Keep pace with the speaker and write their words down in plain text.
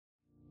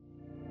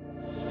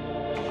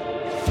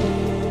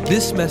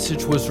This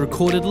message was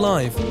recorded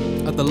live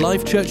at the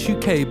Life Church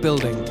UK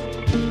building.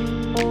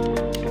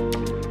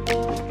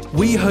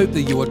 We hope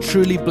that you are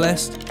truly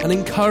blessed and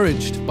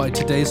encouraged by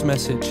today's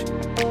message.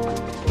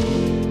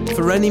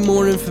 For any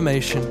more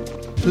information,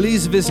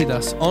 please visit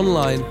us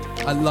online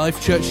at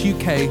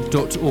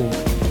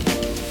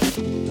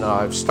lifechurchuk.org. Now,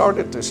 I've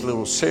started this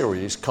little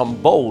series,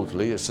 Come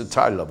Boldly is the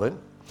title of it.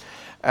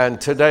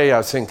 And today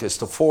I think is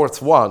the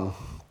fourth one.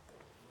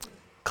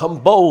 Come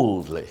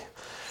boldly.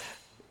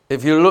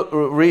 If you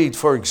read,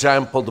 for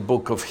example, the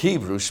book of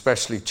Hebrews,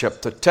 especially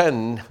chapter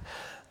 10,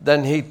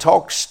 then he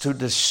talks to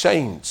the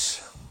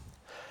saints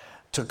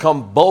to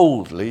come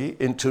boldly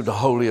into the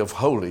Holy of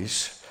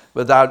Holies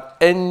without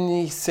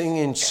anything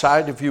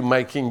inside of you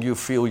making you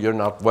feel you're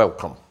not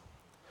welcome.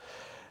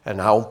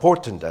 And how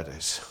important that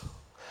is.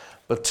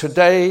 But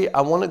today, I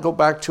want to go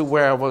back to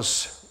where I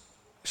was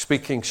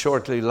speaking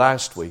shortly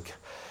last week,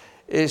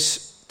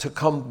 is to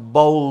come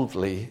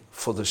boldly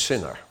for the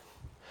sinner.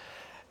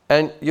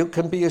 And you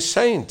can be a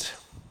saint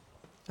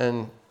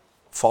and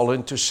fall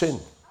into sin.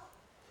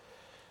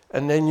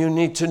 And then you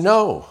need to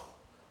know,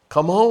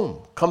 come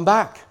home, come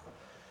back.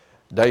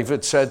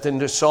 David said in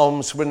the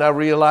Psalms, when I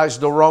realized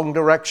the wrong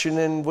direction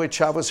in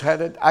which I was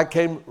headed, I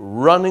came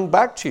running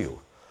back to you.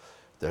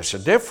 There's a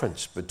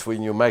difference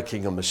between you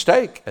making a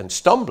mistake and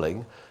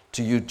stumbling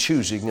to you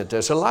choosing it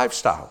as a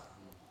lifestyle.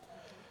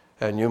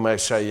 And you may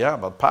say, yeah,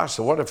 but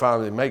Pastor, what if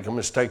I make a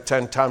mistake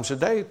 10 times a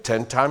day?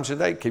 10 times a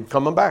day, keep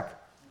coming back.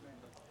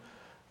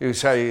 You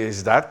say,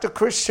 is that the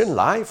Christian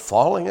life,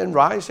 falling and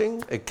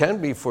rising? It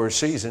can be for a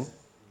season,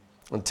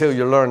 until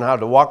you learn how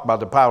to walk by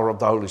the power of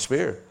the Holy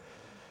Spirit.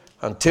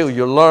 Until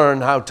you learn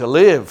how to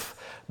live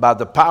by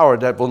the power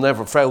that will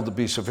never fail to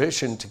be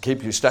sufficient to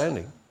keep you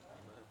standing.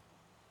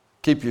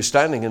 Keep you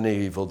standing in the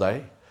evil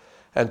day,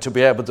 and to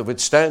be able to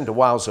withstand the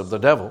wiles of the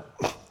devil.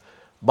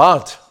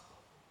 But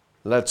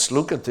let's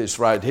look at this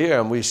right here,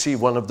 and we see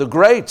one of the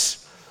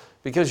greats.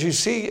 Because you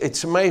see,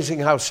 it's amazing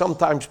how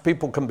sometimes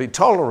people can be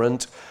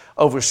tolerant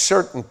over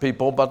certain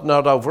people, but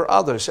not over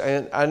others.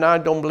 And I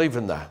don't believe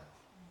in that.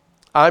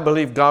 I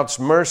believe God's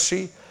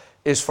mercy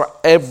is for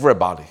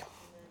everybody.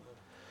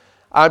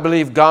 I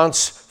believe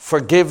God's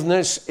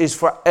forgiveness is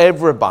for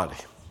everybody.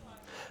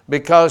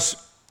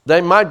 Because they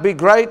might be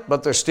great,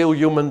 but they're still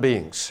human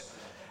beings.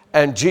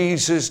 And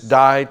Jesus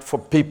died for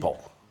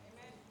people.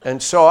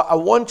 And so I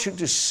want you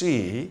to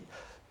see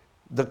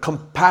the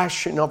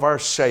compassion of our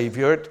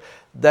Savior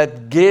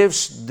that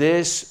gives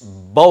this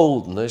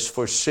boldness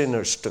for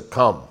sinners to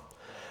come.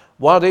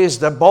 What is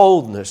the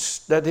boldness?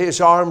 That his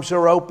arms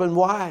are open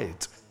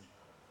wide.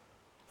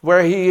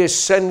 Where he is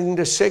sending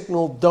the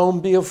signal,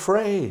 don't be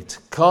afraid.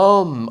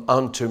 Come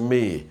unto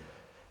me,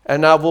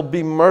 and I will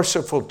be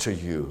merciful to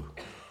you.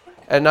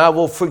 And I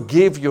will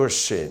forgive your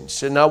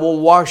sins, and I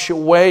will wash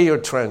away your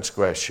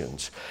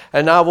transgressions,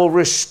 and I will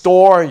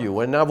restore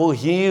you, and I will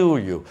heal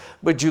you.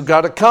 But you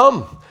got to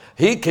come.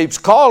 He keeps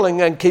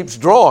calling and keeps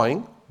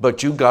drawing,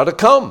 but you got to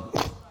come.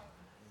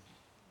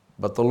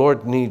 But the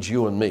Lord needs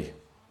you and me.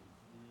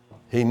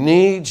 He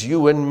needs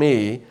you and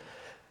me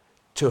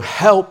to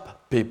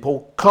help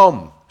people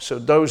come. So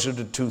those are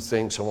the two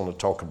things I want to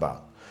talk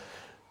about.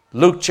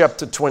 Luke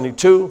chapter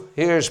 22,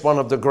 here's one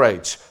of the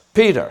greats.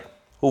 Peter,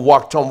 who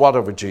walked on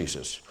water with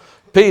Jesus.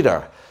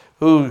 Peter,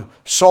 who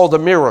saw the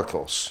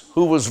miracles,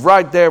 who was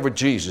right there with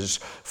Jesus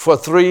for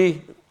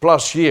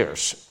 3+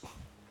 years.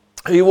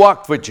 He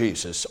walked with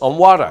Jesus on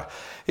water.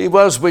 He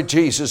was with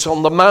Jesus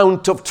on the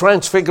Mount of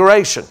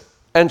Transfiguration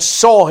and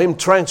saw him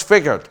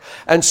transfigured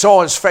and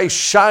saw his face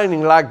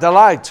shining like the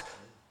light.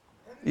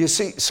 You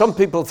see, some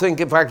people think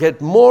if I get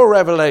more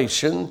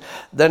revelation,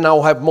 then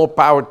I'll have more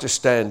power to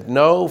stand.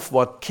 No,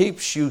 what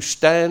keeps you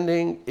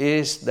standing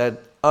is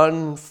that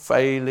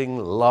unfailing,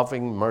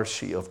 loving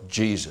mercy of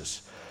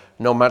Jesus.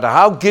 No matter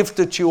how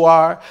gifted you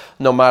are,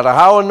 no matter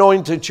how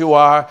anointed you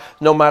are,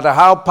 no matter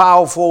how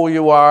powerful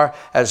you are,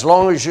 as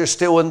long as you're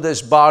still in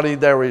this body,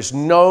 there is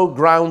no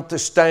ground to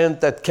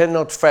stand that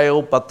cannot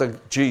fail but the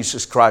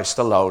Jesus Christ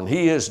alone.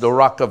 He is the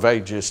rock of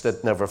ages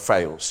that never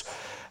fails.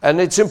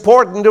 And it's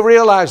important to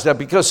realize that,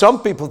 because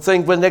some people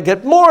think when they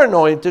get more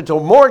anointed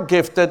or more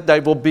gifted, they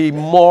will be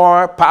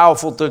more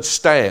powerful to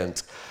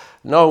stand.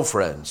 No,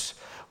 friends.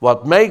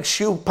 What makes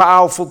you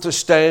powerful to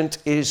stand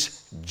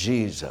is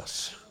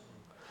Jesus.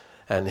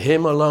 And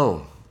him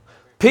alone.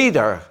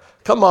 Peter,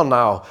 come on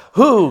now,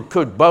 who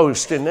could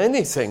boast in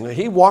anything?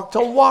 He walked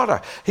on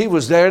water. He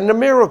was there in the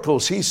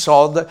miracles. He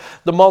saw the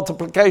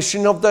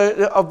multiplication of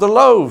the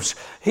loaves.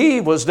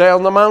 He was there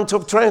on the Mount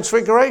of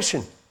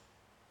Transfiguration.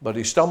 But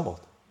he stumbled.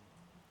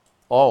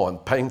 Oh,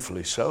 and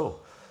painfully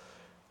so.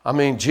 I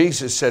mean,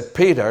 Jesus said,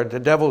 Peter, the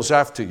devil's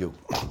after you.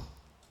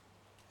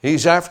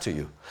 He's after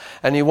you.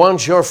 And he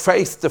wants your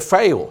faith to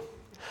fail.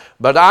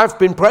 But I've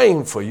been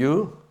praying for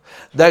you,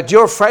 that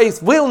your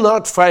faith will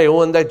not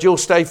fail, and that you'll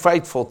stay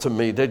faithful to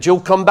me, that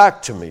you'll come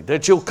back to me,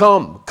 that you'll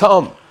come.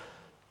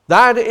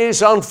 That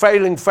is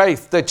unfailing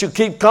faith, that you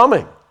keep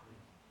coming.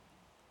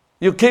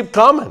 You keep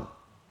coming.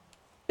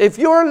 If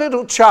your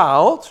little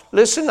child,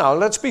 listen now,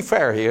 let's be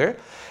fair here.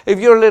 If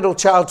your little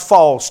child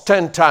falls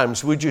 10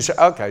 times, would you say,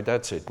 okay,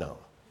 that's it now?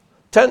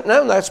 10,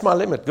 no, that's my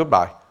limit,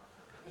 goodbye.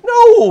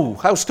 No,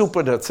 how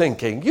stupid a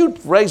thinking. You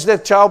raise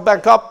that child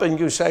back up and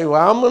you say,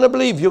 well, I'm going to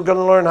believe you're going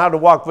to learn how to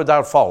walk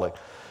without falling.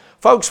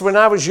 Folks, when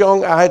I was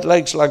young, I had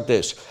legs like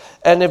this.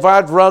 And if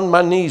I'd run,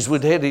 my knees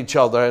would hit each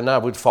other and I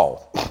would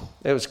fall.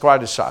 It was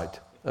quite a sight.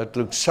 It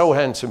looked so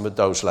handsome with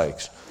those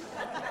legs.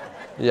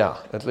 Yeah,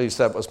 at least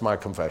that was my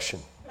confession.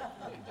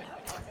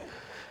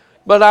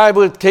 But I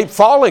would keep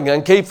falling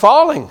and keep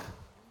falling.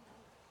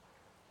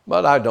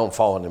 But I don't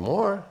fall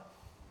anymore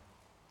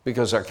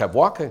because I kept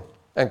walking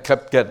and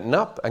kept getting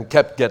up and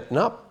kept getting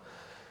up.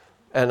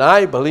 And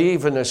I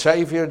believe in a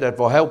Savior that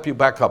will help you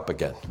back up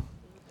again.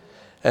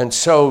 And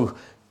so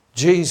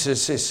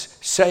Jesus is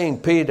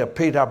saying, Peter,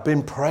 I've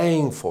been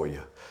praying for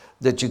you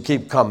that you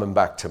keep coming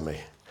back to me.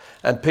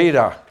 And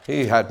Peter,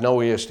 he had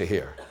no ears to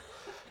hear.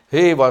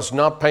 He was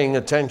not paying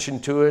attention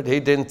to it. He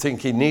didn't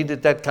think he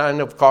needed that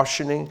kind of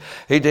cautioning.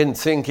 He didn't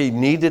think he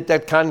needed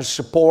that kind of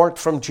support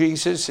from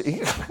Jesus.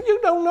 You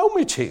don't know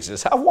me,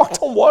 Jesus. I walked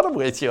on water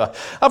with you.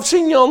 I've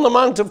seen you on the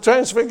Mount of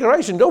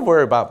Transfiguration. Don't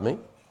worry about me.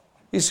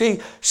 You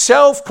see,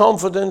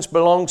 self-confidence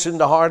belongs in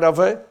the heart of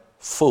a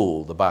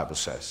fool, the Bible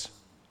says.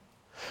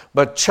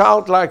 But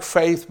childlike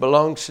faith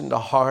belongs in the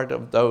heart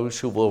of those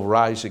who will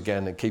rise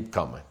again and keep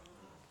coming.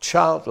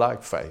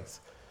 Childlike faith.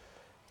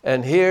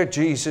 And here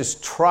Jesus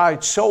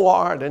tried so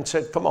hard and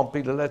said, come on,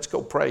 Peter, let's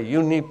go pray.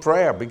 You need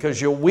prayer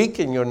because you're weak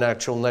in your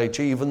natural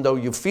nature. Even though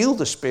you feel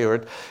the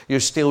Spirit,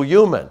 you're still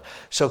human.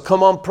 So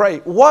come on, pray.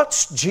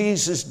 What's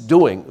Jesus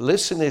doing?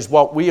 Listen, is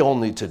what we all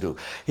need to do.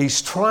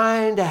 He's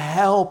trying to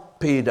help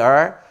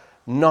Peter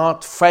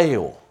not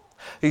fail.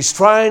 He's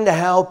trying to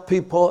help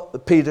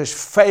Peter's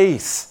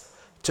faith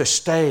to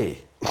stay,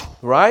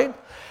 right?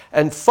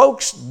 And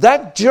folks,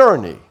 that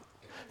journey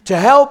to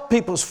help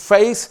people's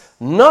faith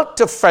not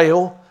to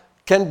fail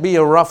can be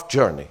a rough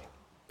journey.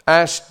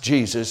 Ask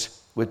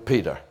Jesus with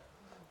Peter.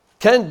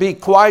 Can be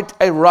quite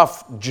a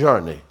rough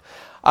journey.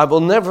 I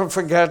will never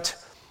forget,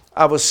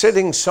 I was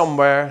sitting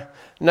somewhere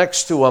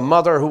next to a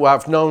mother who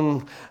I've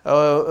known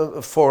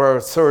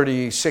for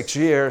 36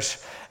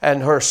 years,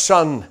 and her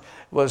son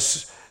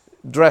was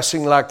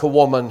dressing like a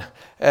woman,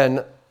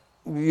 and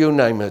you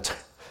name it.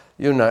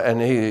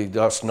 And he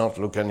does not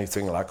look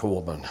anything like a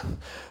woman,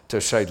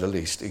 to say the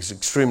least. He's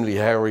extremely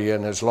hairy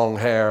and has long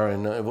hair.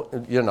 And,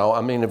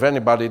 if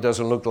anybody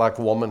doesn't look like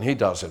a woman, he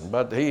doesn't.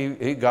 But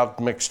he got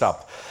mixed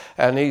up.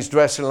 And he's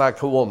dressing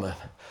like a woman.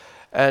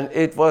 And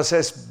it was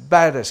as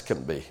bad as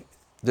can be,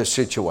 the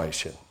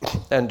situation.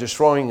 And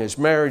destroying his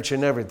marriage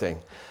and everything.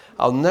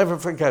 I'll never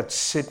forget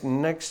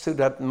sitting next to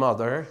that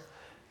mother.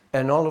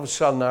 And all of a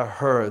sudden I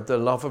heard the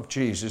love of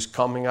Jesus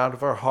coming out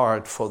of her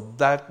heart for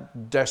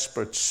that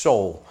desperate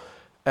soul.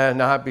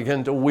 And I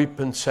began to weep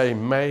and say,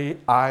 may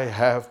I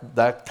have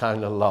that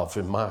kind of love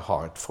in my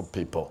heart for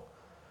people.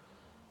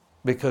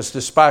 Because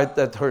despite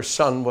that her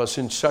son was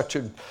in such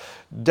a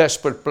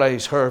desperate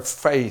place, her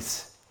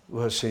faith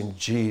was in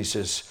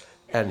Jesus,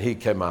 and he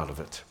came out of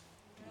it.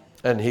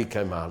 And he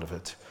came out of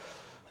it.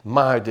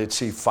 My, did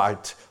she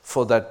fight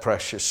for that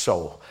precious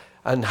soul.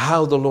 And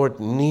how the Lord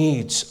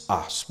needs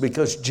us,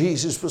 because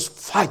Jesus was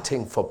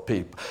fighting for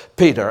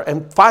Peter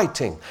and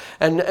fighting.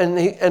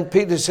 And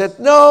Peter said,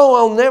 no,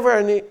 I'll never.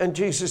 And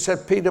Jesus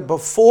said, Peter,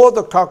 before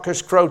the cock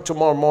has crowed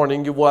tomorrow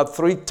morning, you will have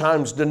 3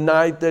 times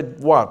denied that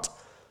what?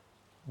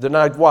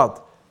 Denied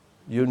what?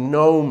 You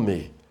know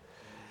me.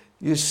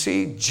 You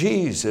see,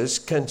 Jesus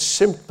can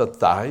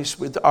sympathize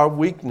with our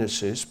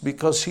weaknesses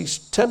because he's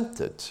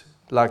tempted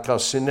like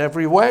us in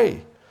every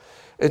way.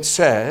 It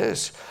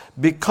says,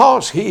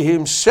 because he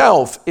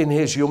himself in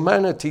his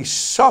humanity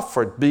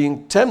suffered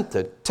being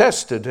tempted,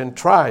 tested, and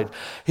tried,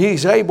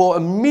 he's able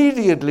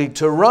immediately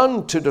to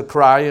run to the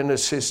cry and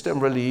assist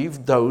and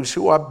relieve those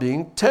who are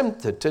being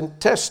tempted and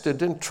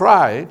tested and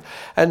tried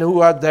and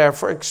who are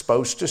therefore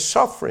exposed to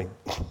suffering.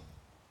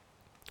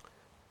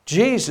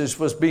 Jesus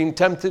was being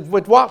tempted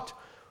with what?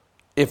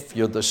 If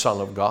you're the Son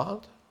of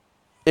God.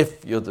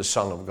 If you're the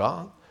Son of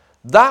God.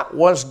 That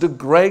was the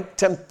great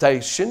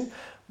temptation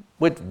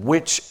with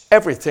which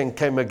everything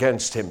came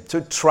against him, to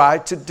try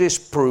to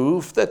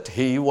disprove that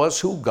he was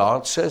who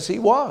God says he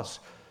was.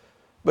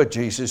 But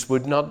Jesus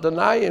would not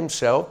deny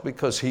himself,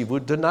 because he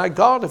would deny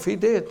God if he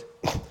did.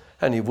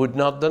 And he would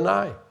not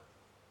deny.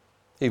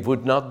 He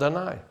would not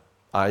deny.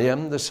 I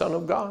am the Son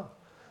of God.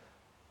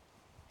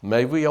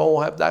 May we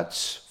all have that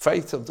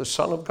faith of the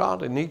Son of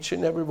God in each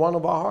and every one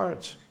of our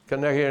hearts.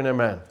 Can I hear an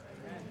amen?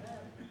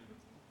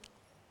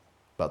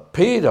 But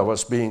Peter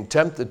was being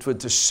tempted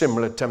with a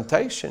similar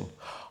temptation.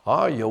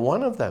 Oh, you're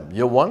one of them.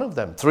 You're one of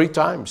them. 3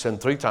 times.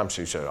 And 3 times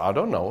he said, I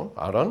don't know him.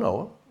 I don't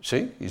know him.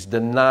 See, he's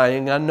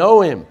denying I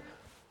know him.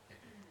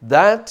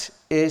 That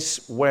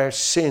is where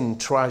sin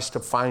tries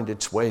to find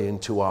its way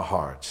into our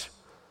hearts,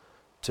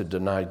 to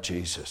deny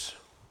Jesus.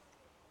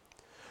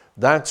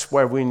 That's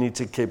where we need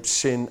to keep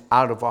sin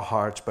out of our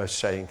hearts by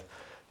saying,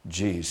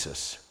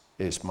 Jesus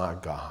is my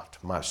God,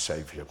 my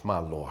Savior, my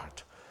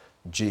Lord.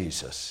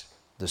 Jesus.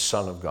 the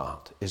Son of God,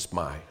 is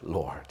my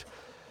Lord.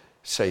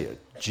 Say it.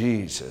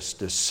 Jesus,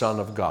 the Son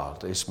of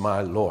God, is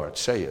my Lord.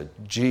 Say it.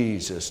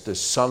 Jesus, the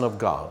Son of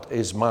God,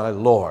 is my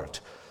Lord.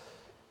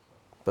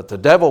 But the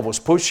devil was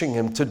pushing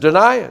him to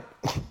deny it.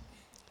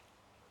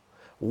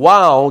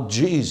 While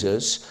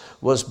Jesus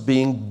was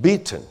being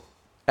beaten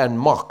and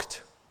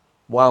mocked,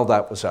 while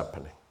that was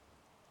happening.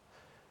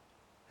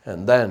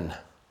 And then,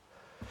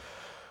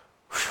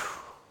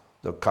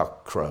 the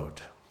cock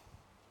crowed.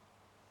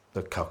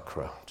 The cock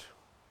crowed.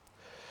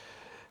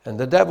 And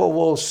the devil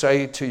will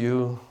say to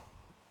you,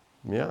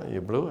 yeah,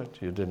 you blew it.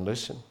 You didn't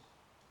listen.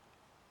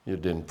 You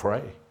didn't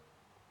pray.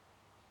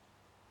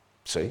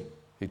 See?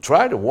 He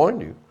tried to warn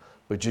you,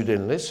 but you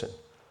didn't listen.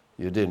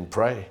 You didn't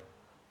pray.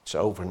 It's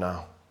over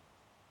now.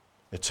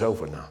 It's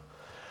over now.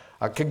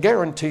 I can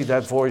guarantee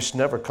that voice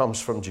never comes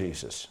from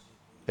Jesus.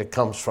 It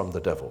comes from the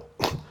devil.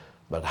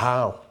 But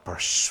how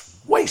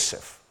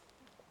persuasive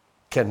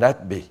can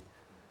that be?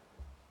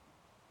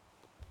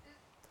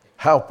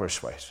 How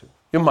persuasive?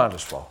 You might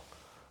as well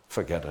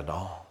forget it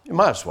all. You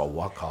might as well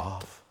walk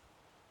off.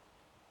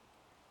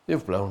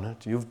 You've blown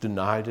it. You've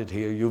denied it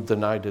here. You've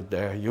denied it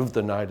there. You've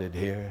denied it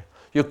here.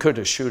 You could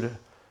have, should have.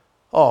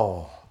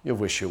 Oh, you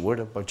wish you would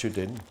have, but you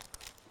didn't.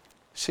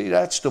 See,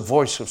 that's the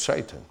voice of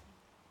Satan.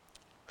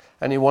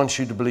 And he wants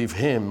you to believe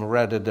him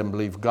rather than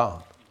believe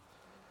God.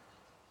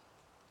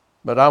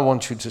 But I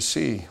want you to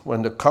see,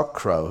 when the cock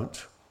crowed,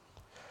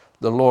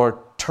 the Lord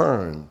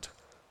turned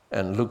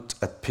and looked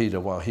at Peter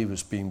while he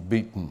was being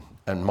beaten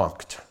and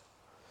mocked.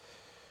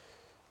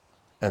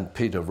 And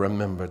Peter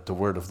remembered the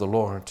word of the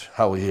Lord,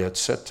 how he had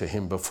said to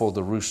him, before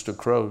the rooster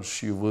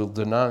crows, you will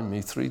deny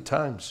me 3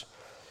 times.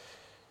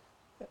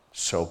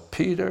 So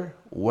Peter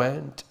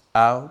went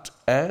out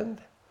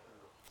and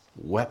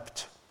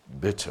wept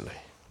bitterly.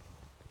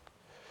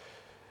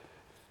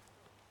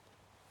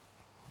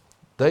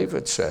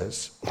 David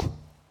says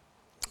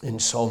in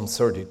Psalm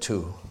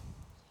 32,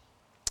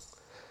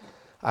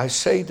 I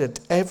say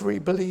that every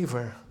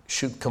believer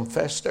should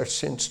confess their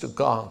sins to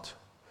God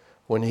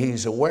when he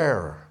is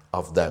aware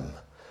of them,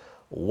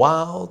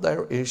 while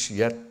there is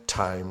yet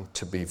time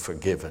to be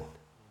forgiven.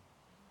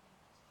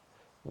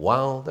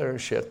 While there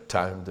is yet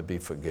time to be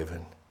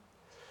forgiven.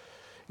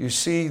 You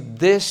see,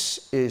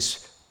 this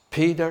is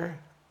Peter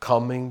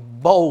coming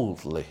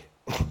boldly.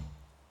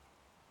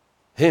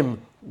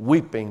 Him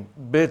weeping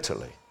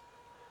bitterly.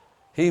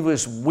 He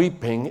was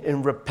weeping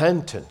in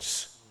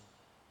repentance.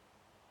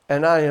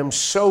 And I am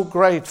so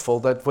grateful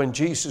that when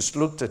Jesus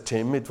looked at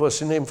him, it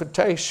was an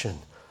invitation.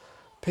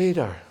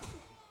 Peter,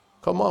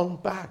 come on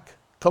back.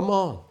 Come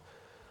on.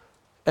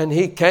 And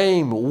he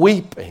came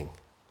weeping.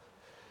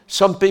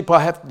 Some people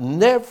have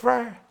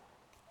never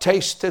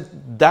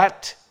tasted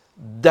that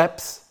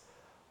depth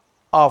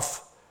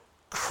of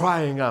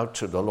crying out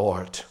to the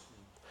Lord.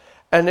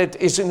 And it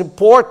is an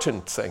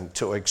important thing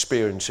to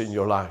experience in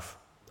your life.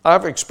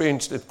 I've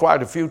experienced it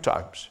quite a few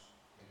times.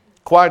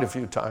 Quite a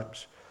few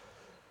times.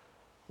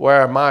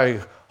 Where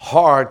my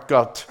heart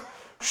got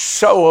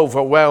so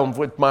overwhelmed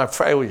with my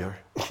failure.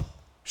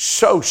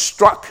 So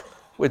struck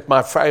with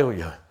my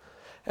failure.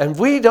 And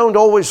we don't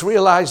always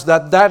realize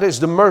that that is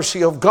the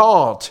mercy of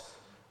God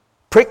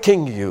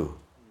pricking you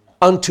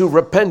unto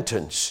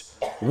repentance,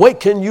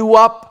 waking you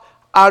up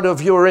out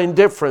of your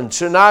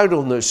indifference and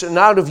idleness and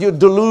out of your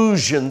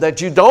delusion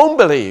that you don't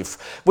believe,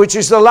 which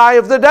is the lie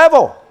of the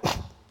devil.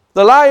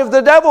 The lie of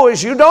the devil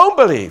is you don't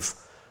believe.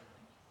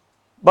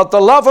 But the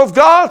love of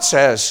God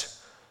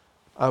says,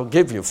 I'll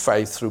give you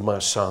faith through my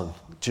Son.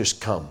 Just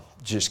come.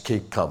 Just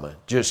keep coming.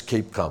 Just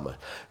keep coming.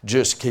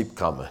 Just keep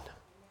coming.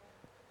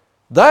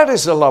 That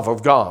is the love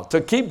of God,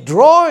 to keep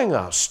drawing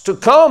us to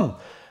come.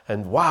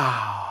 And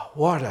wow,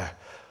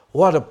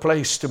 what a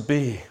place to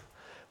be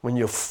when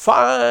you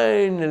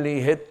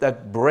finally hit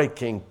that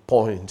breaking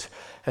point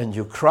and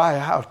you cry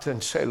out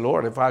and say,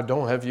 Lord, if I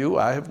don't have you,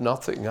 I have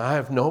nothing. I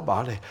have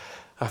nobody.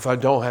 If I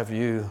don't have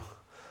you,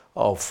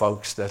 oh,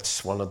 folks,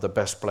 that's one of the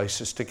best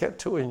places to get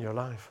to in your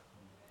life.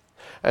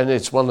 And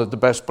it's one of the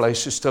best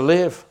places to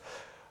live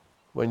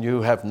when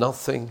you have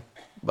nothing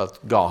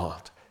but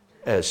God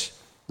as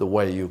the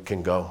way you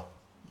can go.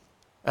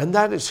 And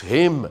that is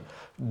Him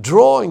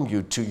drawing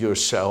you to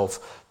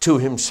yourself, to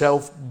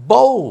Himself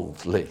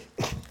boldly.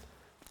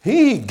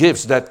 He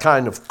gives that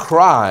kind of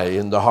cry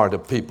in the heart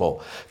of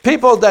people.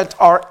 People that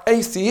are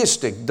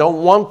atheistic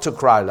don't want to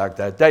cry like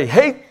that. They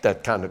hate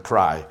that kind of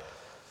cry.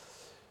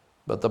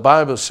 But the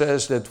Bible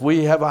says that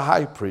we have a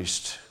high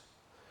priest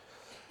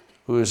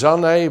who is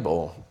not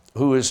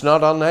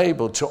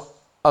unable to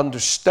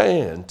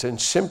understand and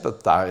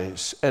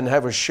sympathize and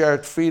have a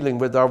shared feeling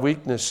with our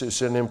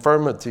weaknesses and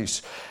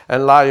infirmities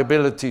and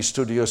liabilities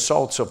to the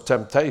assaults of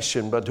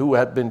temptation, but who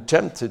had been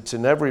tempted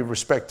in every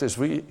respect as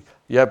we,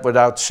 yet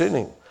without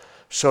sinning.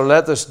 So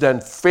let us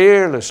then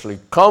fearlessly,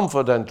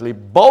 confidently,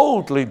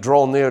 boldly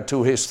draw near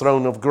to His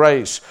throne of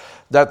grace,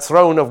 that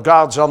throne of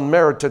God's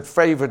unmerited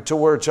favor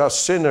towards us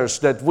sinners,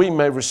 that we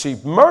may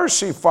receive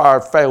mercy for our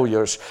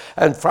failures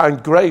and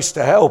find grace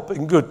to help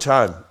in good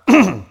time.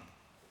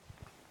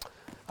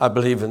 I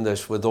believe in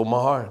this with all my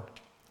heart.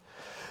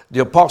 The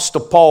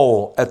Apostle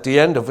Paul, at the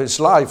end of his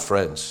life,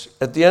 friends,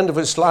 at the end of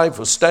his life,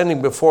 was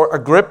standing before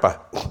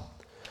Agrippa.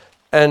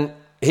 And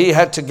he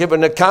had to give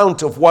an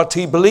account of what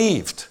he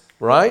believed,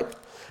 right?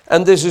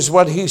 And this is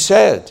what he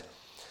said.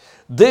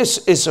 This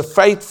is a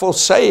faithful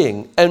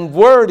saying and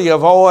worthy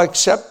of all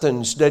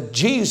acceptance, that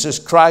Jesus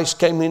Christ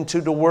came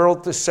into the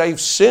world to save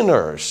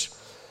sinners,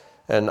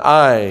 and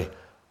I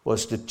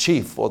was the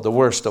chief or the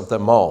worst of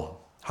them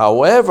all.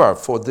 However,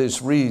 for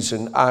this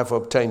reason I've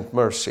obtained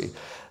mercy,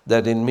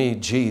 that in me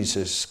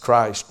Jesus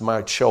Christ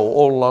might show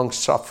all long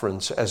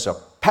sufferance as a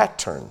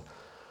pattern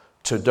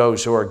to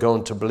those who are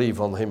going to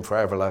believe on him for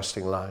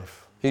everlasting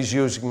life. He's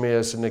using me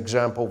as an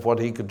example of what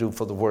he could do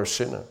for the worst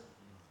sinner.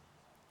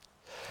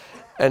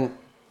 And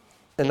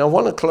I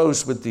want to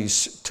close with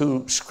these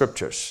two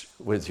scriptures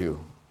with you.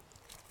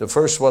 The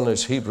first one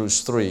is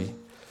Hebrews 3,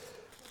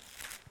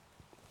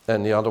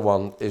 and the other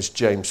one is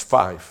James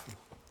 5.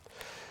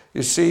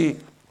 You see,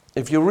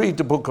 if you read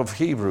the book of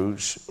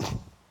Hebrews,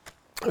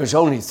 there's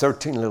only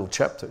 13 little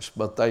chapters,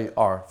 but they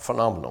are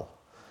phenomenal.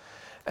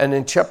 And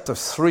in chapter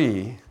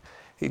 3,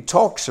 he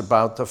talks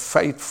about the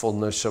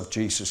faithfulness of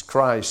Jesus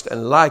Christ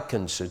and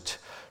likens it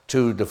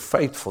to the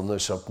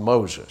faithfulness of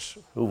Moses,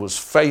 who was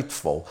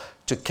faithful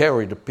to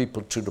carry the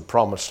people to the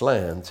promised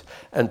land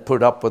and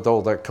put up with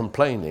all their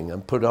complaining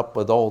and put up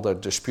with all their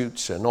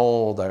disputes and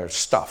all their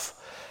stuff.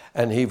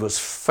 And he was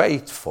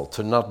faithful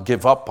to not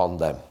give up on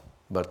them,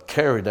 but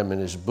carry them in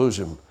his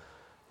bosom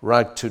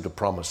right to the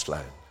promised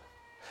land.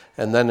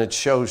 And then it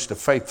shows the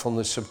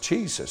faithfulness of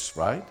Jesus,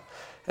 right?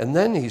 And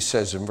then he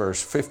says in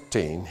verse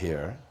 15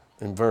 here,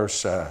 in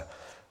verse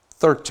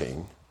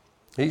 13,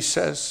 he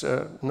says,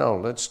 no,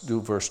 let's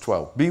do verse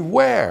 12.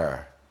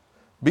 Beware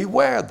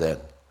then,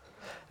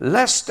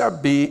 lest there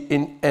be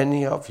in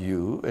any of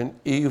you an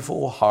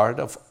evil heart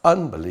of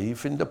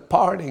unbelief in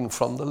departing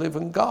from the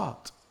living God.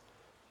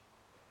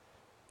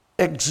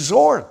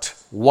 Exhort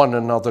one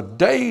another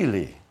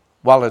daily,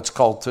 while it's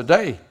called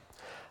today,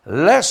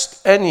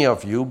 lest any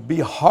of you be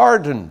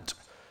hardened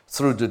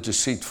through the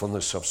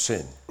deceitfulness of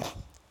sin.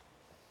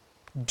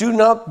 Do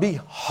not be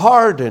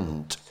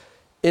hardened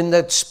in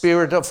that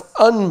spirit of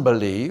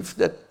unbelief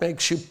that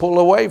makes you pull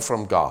away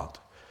from God.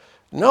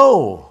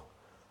 No,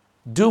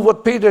 do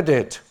what Peter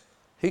did.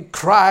 He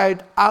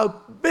cried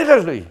out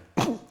bitterly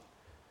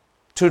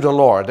to the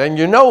Lord. And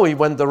you know he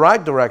went the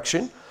right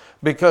direction,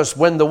 because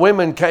when the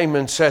women came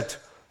and said,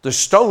 the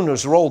stone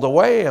was rolled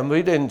away and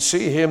we didn't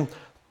see him,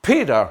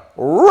 Peter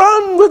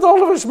ran with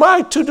all of his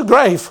might to the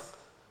grave.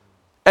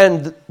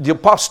 And the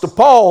Apostle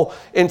Paul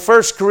in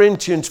 1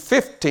 Corinthians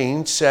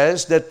 15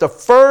 says that the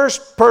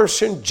first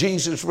person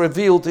Jesus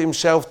revealed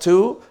himself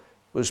to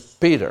was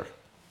Peter.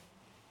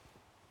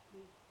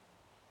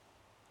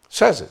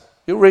 Says it.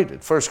 You read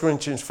it, 1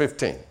 Corinthians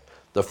 15.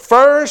 The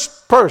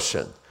first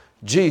person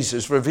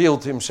Jesus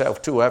revealed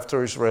himself to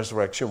after his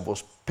resurrection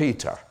was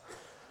Peter.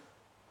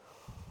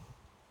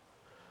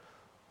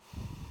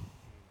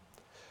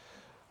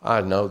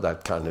 I know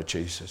that kind of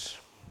Jesus,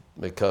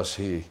 because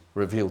he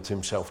revealed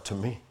himself to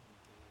me,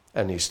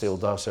 and he still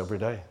does every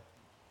day.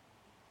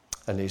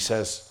 And he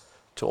says,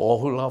 to all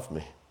who love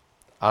me,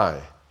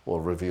 I will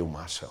reveal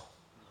myself.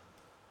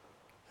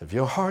 If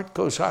your heart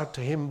goes out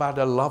to him by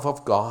the love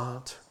of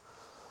God,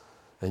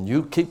 and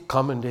you keep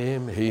coming to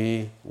him,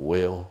 he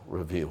will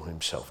reveal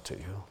himself to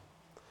you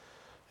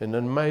in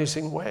an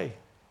amazing way,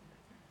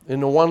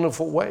 in a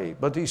wonderful way.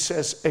 But he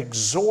says,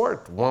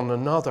 exhort one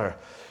another.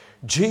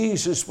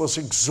 Jesus was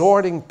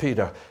exhorting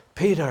Peter.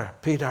 Peter,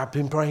 I've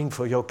been praying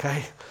for you,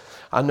 okay?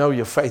 I know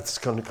your faith is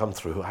going to come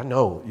through. I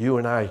know you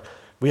and I,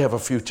 we have a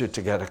future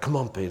together. Come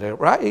on, Peter,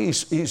 right?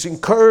 He's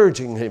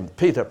encouraging him.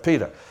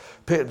 Peter,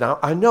 now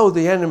I know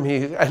the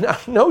enemy, and I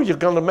know you're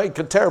going to make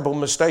a terrible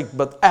mistake,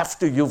 but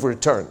after you've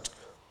returned.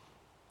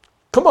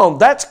 Come on,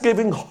 that's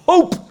giving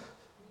hope.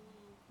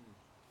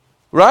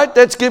 Right?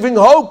 That's giving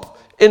hope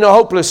in a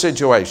hopeless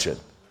situation.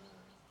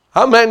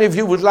 How many of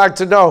you would like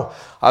to know,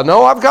 I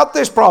know I've got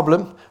this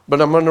problem,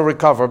 but I'm going to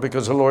recover,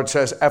 because the Lord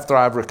says, after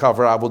I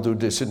recover, I will do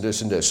this and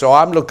this and this. So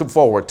I'm looking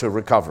forward to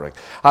recovering.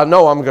 I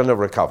know I'm going to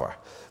recover.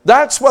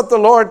 That's what the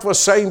Lord was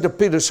saying to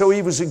Peter. So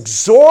he was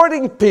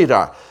exhorting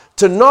Peter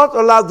to not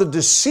allow the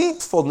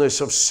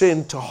deceitfulness of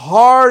sin to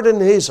harden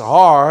his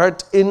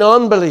heart in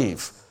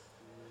unbelief.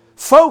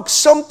 Folks,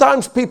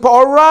 sometimes people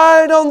are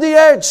right on the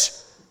edge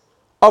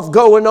of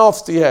going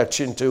off the edge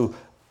into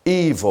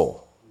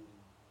evil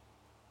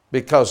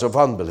because of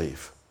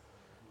unbelief.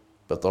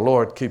 But the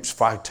Lord keeps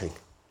fighting.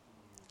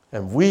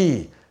 And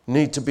we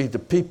need to be the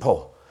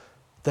people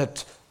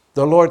that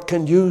the Lord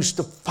can use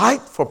to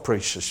fight for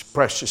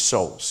precious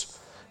souls,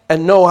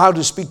 and know how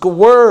to speak a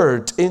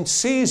word in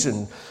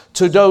season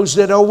to those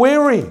that are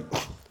weary,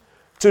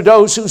 to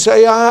those who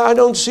say, I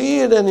don't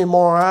see it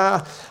anymore.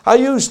 I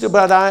used to,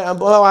 but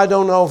I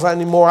don't know if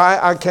anymore.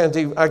 I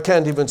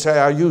can't even say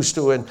I used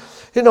to. And,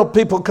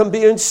 people can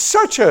be in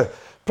such a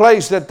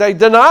place that they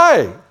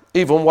deny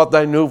even what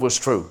they knew was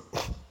true.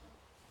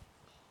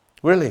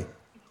 Really,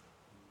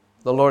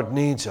 the Lord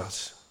needs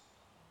us.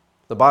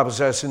 The Bible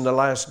says in the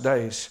last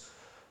days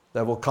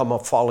there will come a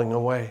falling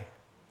away.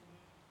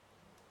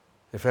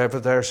 If ever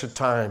there's a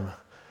time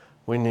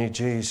we need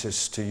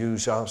Jesus to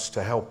use us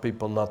to help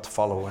people not to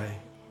fall away.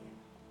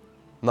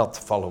 Not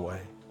to fall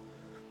away.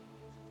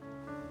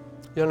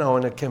 You know,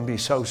 and it can be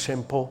so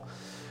simple.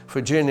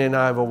 Virginia and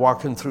I were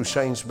walking through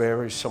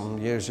Sainsbury's some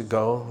years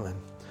ago, and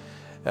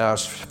I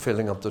was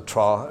filling up the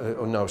trolley.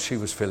 No, she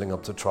was filling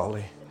up the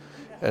trolley.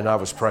 And I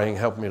was praying,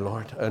 help me,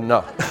 Lord.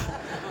 No,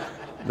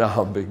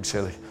 I'm being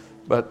silly.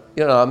 But,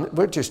 you know,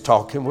 we're just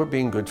talking. We're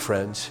being good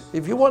friends.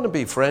 If you want to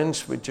be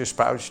friends with your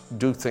spouse,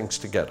 do things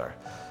together.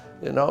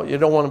 You know, you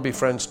don't want to be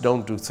friends,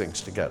 don't do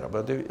things together.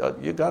 But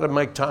you got to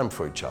make time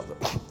for each other.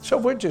 So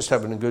we're just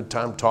having a good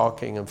time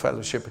talking and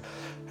fellowship.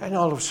 And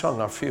all of a sudden,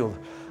 I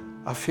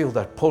feel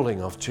that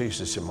pulling of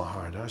Jesus in my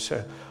heart. I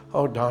said,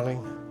 oh,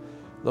 darling,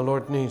 the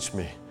Lord needs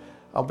me.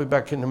 I'll be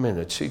back in a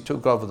minute. She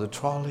took over the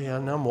trolley,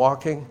 and I'm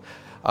walking.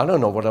 I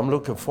don't know what I'm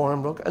looking for.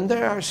 And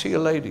there I see a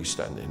lady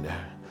standing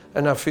there.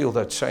 And I feel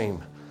that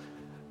same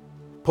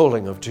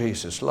pulling of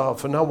Jesus'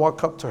 love. And I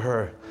walk up to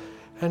her,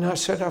 and I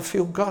said, I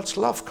feel God's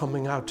love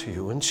coming out to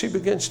you. And she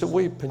begins to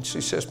weep, and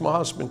she says, my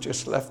husband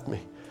just left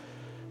me.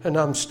 And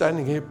I'm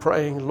standing here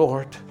praying,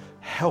 Lord,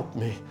 help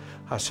me.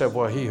 I said,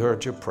 well, he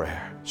heard your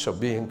prayer, so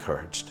be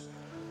encouraged.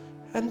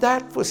 And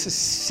that was a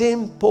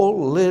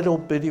simple little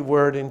bitty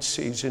word in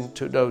season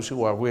to those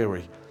who are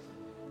weary,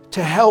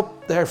 to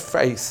help their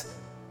faith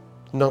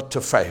not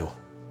to fail.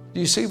 Do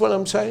you see what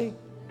I'm saying?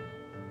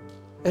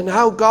 And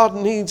how God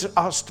needs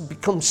us to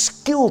become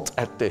skilled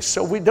at this,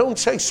 so we don't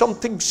say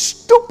something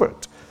stupid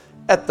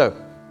at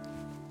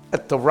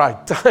the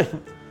right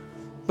time,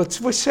 but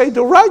we say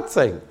the right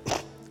thing,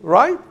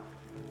 right?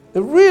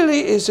 It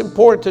really is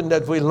important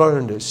that we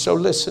learn this. So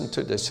listen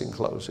to this in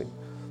closing.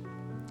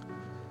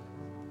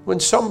 When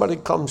somebody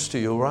comes to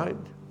you, right,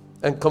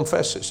 and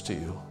confesses to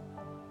you,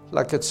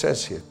 like it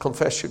says here,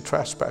 confess your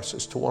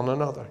trespasses to one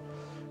another.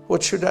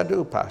 What should I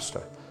do,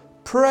 Pastor?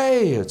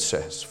 Pray, it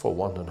says, for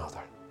one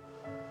another,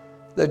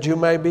 that you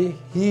may be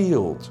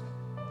healed.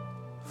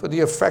 For the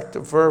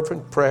effective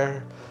fervent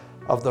prayer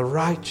of the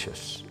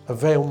righteous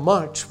avail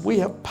much. We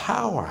have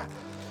power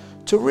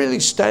to really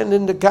stand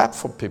in the gap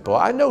for people.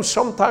 I know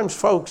sometimes,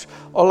 folks,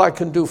 all I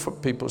can do for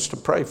people is to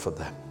pray for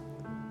them.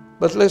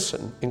 But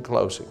listen, in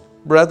closing,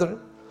 brethren,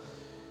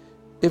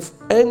 if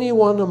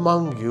anyone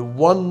among you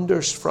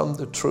wanders from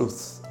the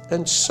truth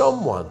and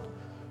someone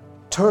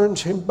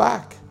turns him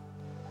back,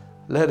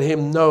 let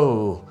him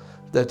know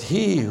that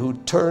he who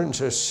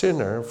turns a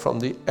sinner from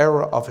the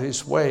error of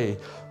his way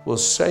will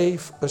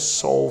save a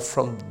soul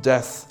from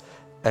death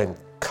and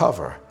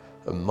cover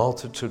a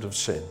multitude of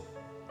sin.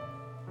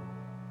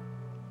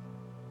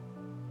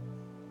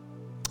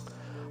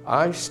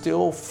 I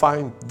still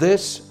find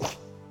this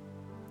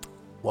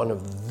one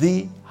of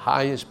the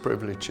highest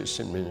privileges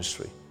in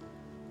ministry.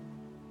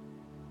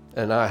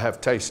 And I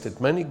have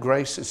tasted many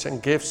graces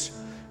and gifts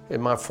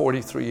in my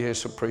 43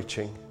 years of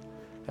preaching,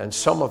 and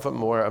some of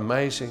them were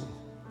amazing.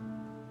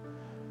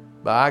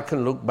 But I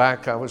can look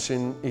back, I was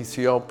in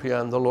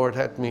Ethiopia and the Lord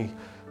had me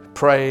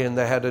pray, and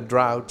they had a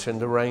drought and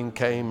the rain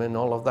came and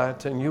all of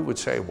that, and you would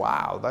say,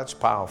 wow, that's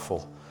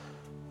powerful.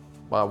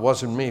 Well, it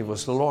wasn't me, it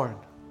was the Lord.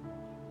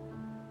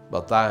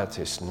 But that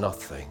is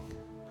nothing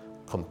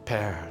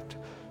compared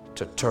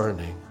to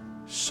turning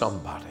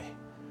somebody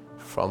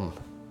from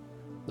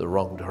the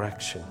wrong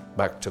direction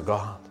back to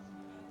God.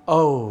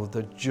 Oh,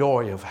 the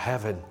joy of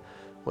heaven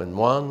when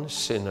one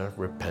sinner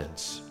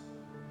repents.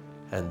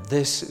 And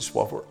this is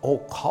what we're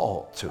all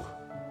called to.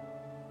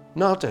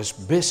 Not as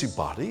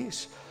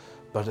busybodies,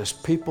 but as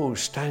people who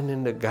stand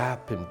in the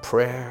gap in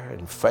prayer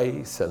and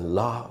faith and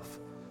love.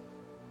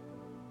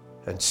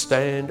 And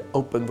stand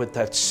open with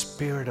that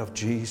spirit of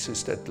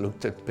Jesus that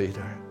looked at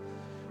Peter.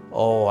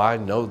 Oh, I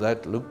know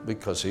that look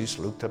because he's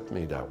looked at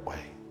me that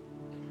way.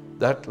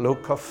 That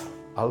look of,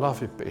 I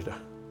love you, Peter.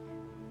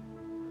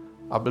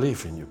 I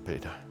believe in you,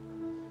 Peter.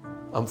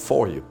 I'm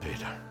for you,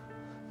 Peter.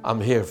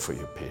 I'm here for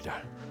you, Peter.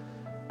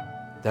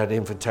 That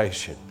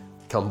invitation,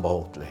 come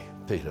boldly,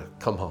 Peter.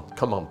 Come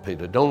on,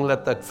 Peter. Don't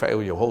let that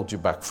failure hold you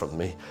back from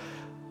me.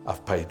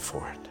 I've paid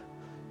for it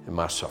in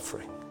my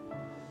suffering.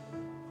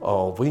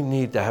 Oh, we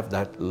need to have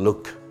that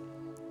look.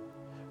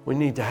 We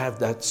need to have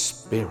that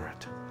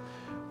spirit.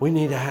 We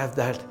need to have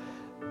that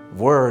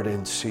word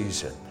in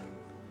season.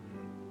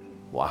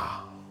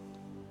 Wow.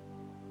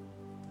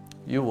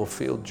 You will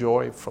feel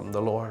joy from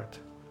the Lord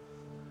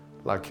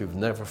like you've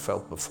never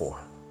felt before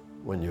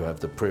when you have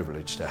the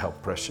privilege to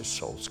help precious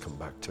souls come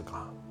back to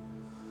God.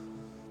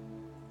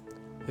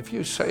 If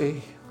you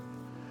say,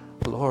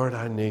 Lord,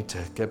 I need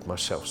to get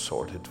myself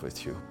sorted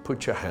with you,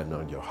 put your hand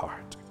on your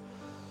heart.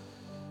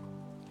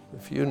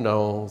 If you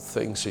know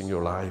things in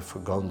your life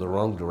have gone the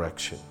wrong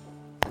direction,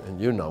 and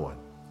you know it,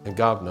 and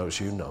God knows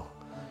you know,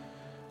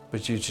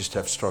 but you just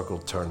have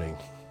struggled turning,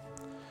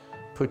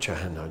 put your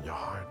hand on your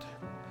heart.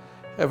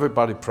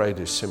 Everybody pray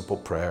this simple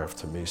prayer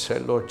after me. Say,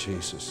 Lord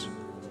Jesus,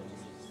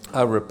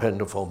 I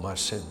repent of all my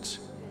sins,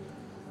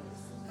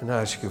 and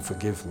I ask you to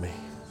forgive me.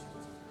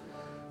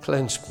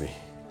 Cleanse me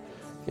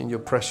in your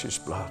precious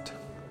blood.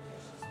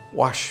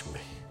 Wash me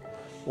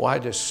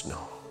white as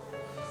snow.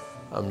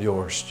 I'm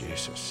yours,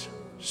 Jesus.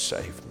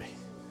 save me.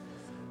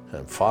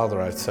 And Father,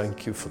 I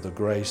thank you for the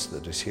grace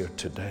that is here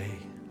today,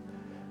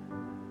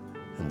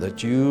 and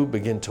that you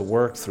begin to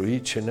work through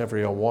each and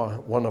every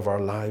one of our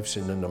lives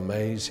in an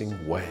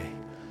amazing way,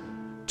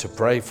 to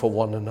pray for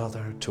one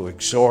another, to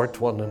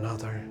exhort one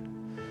another,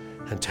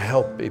 and to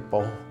help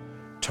people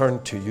turn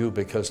to you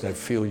because they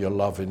feel your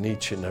love in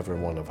each and every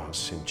one of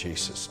us, in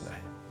Jesus' name.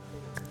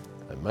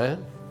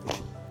 Amen.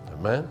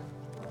 Amen.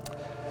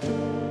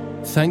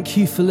 Thank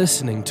you for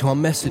listening to our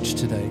message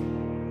today.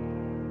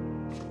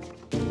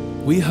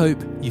 We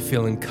hope you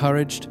feel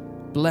encouraged,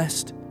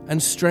 blessed,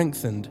 and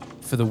strengthened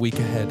for the week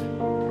ahead.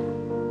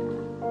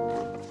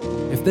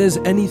 If there's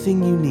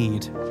anything you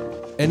need,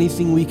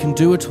 anything we can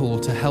do at all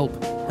to help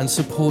and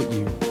support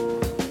you,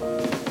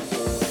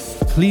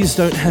 please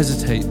don't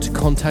hesitate to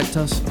contact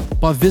us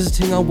by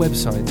visiting our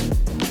website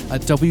at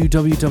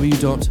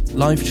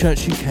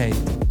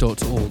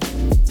www.lifechurchuk.org.